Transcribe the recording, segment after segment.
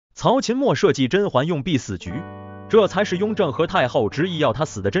曹琴默设计甄嬛用必死局，这才是雍正和太后执意要她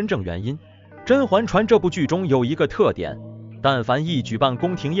死的真正原因。《甄嬛传》这部剧中有一个特点，但凡一举办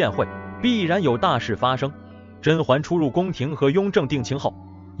宫廷宴会，必然有大事发生。甄嬛出入宫廷和雍正定情后，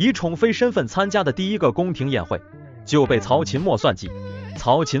以宠妃身份参加的第一个宫廷宴会，就被曹琴默算计。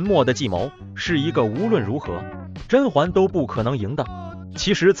曹琴默的计谋是一个无论如何甄嬛都不可能赢的。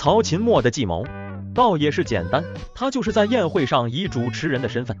其实曹琴默的计谋倒也是简单，他就是在宴会上以主持人的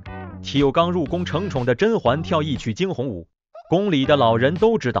身份，替有刚入宫承宠的甄嬛跳一曲惊鸿舞。宫里的老人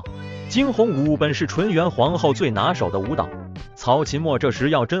都知道，惊鸿舞本是纯元皇后最拿手的舞蹈，曹琴默这时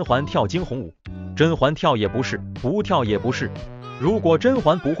要甄嬛跳惊鸿舞，甄嬛跳也不是，不跳也不是。如果甄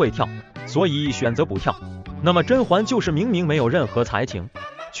嬛不会跳，所以选择不跳，那么甄嬛就是明明没有任何才情，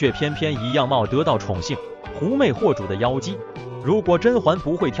却偏偏以样貌得到宠幸，狐媚惑主的妖姬。如果甄嬛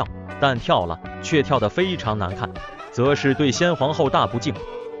不会跳，但跳了却跳得非常难看，则是对先皇后大不敬，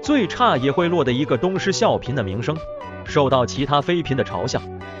最差也会落得一个东施效颦的名声，受到其他妃嫔的嘲笑。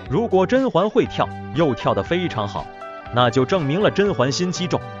如果甄嬛会跳，又跳得非常好，那就证明了甄嬛心机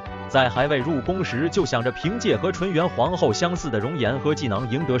重，在还未入宫时就想着凭借和纯元皇后相似的容颜和技能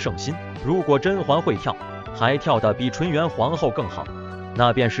赢得圣心。如果甄嬛会跳，还跳得比纯元皇后更好，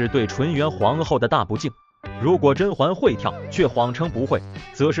那便是对纯元皇后的大不敬。如果甄嬛会跳却谎称不会，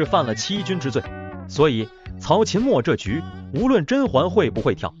则是犯了欺君之罪。所以曹琴默这局，无论甄嬛会不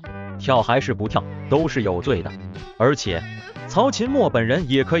会跳，跳还是不跳，都是有罪的。而且曹琴默本人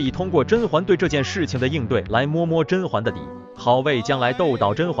也可以通过甄嬛对这件事情的应对来摸摸甄嬛的底，好为将来斗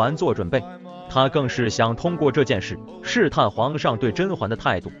倒甄嬛做准备。他更是想通过这件事试探皇上对甄嬛的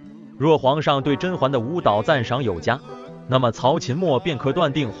态度。若皇上对甄嬛的舞蹈赞赏有加，那么曹琴默便可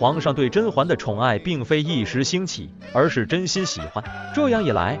断定皇上对甄嬛的宠爱并非一时兴起，而是真心喜欢。这样一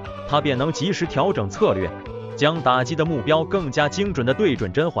来，他便能及时调整策略，将打击的目标更加精准地对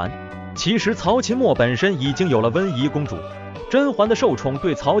准甄嬛。其实曹琴默本身已经有了温宜公主，甄嬛的受宠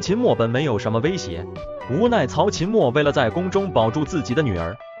对曹琴默本没有什么威胁。无奈曹琴默为了在宫中保住自己的女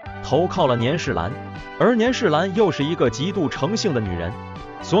儿，投靠了年世兰，而年世兰又是一个极度诚信的女人，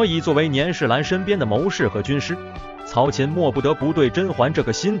所以作为年世兰身边的谋士和军师，曹琴默不得不对甄嬛这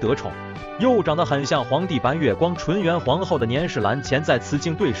个新得宠又长得很像皇帝白月光纯元皇后的年世兰潜在雌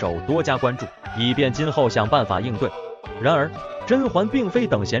竞对手多加关注，以便今后想办法应对。然而甄嬛并非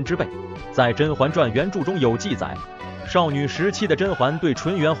等闲之辈，在《甄嬛传》原著中有记载，少女时期的甄嬛对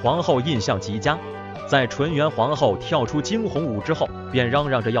纯元皇后印象极佳，在纯元皇后跳出惊鸿舞之后，便嚷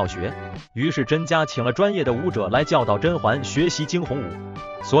嚷着要学，于是甄家请了专业的舞者来教导甄嬛学习惊鸿舞，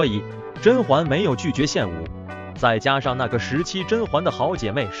所以甄嬛没有拒绝献舞。再加上那个时期甄嬛的好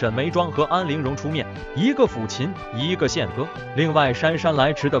姐妹沈眉庄和安陵容出面，一个抚琴，一个献歌，另外姗姗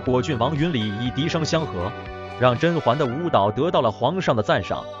来迟的果郡王云里以笛声相和，让甄嬛的舞蹈得到了皇上的赞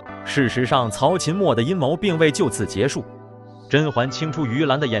赏。事实上曹琴默的阴谋并未就此结束，甄嬛青出于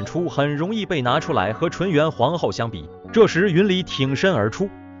蓝的演出很容易被拿出来和纯元皇后相比。这时云里挺身而出，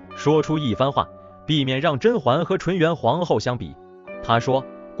说出一番话，避免让甄嬛和纯元皇后相比。他说，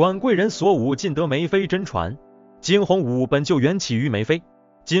管贵人所舞尽得梅妃真传，惊鸿舞本就缘起于梅妃，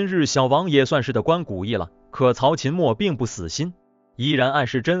今日小王也算是的观古意了。可曹琴默并不死心，依然暗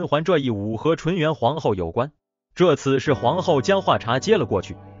示甄嬛这一舞和纯元皇后有关。这次是皇后将话茬接了过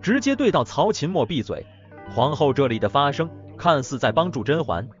去，直接对到曹琴默闭嘴。皇后这里的发声看似在帮助甄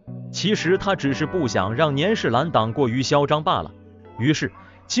嬛，其实她只是不想让年世兰党过于嚣张罢了。于是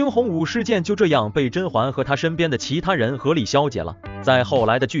惊鸿舞事件就这样被甄嬛和她身边的其他人合力消解了。在后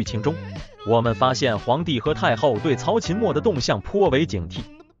来的剧情中，我们发现皇帝和太后对曹琴默的动向颇为警惕，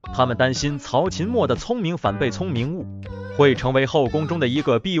他们担心曹琴默的聪明反被聪明误，会成为后宫中的一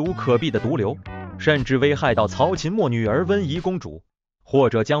个避无可避的毒瘤，甚至危害到曹琴默女儿温宜公主，或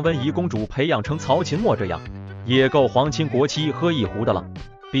者将温宜公主培养成曹琴默这样，也够皇亲国戚喝一壶的了。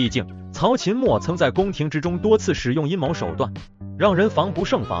毕竟曹琴默曾在宫廷之中多次使用阴谋手段，让人防不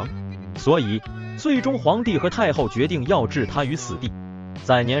胜防，所以最终皇帝和太后决定要置他于死地。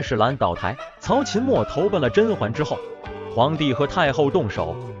在年世兰倒台，曹琴默投奔了甄嬛之后，皇帝和太后动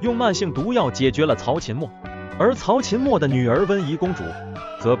手用慢性毒药解决了曹琴默，而曹琴默的女儿温宜公主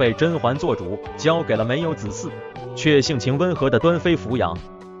则被甄嬛做主交给了没有子嗣却性情温和的端妃抚养。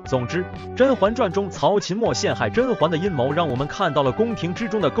总之，《甄嬛传》中曹琴默陷害甄嬛的阴谋让我们看到了宫廷之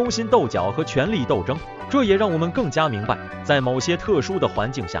中的勾心斗角和权力斗争，这也让我们更加明白，在某些特殊的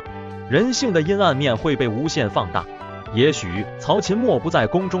环境下，人性的阴暗面会被无限放大。也许曹琴默不在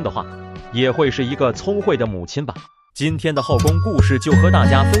宫中的话，也会是一个聪慧的母亲吧。今天的后宫故事就和大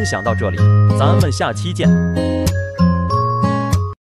家分享到这里，咱们下期见。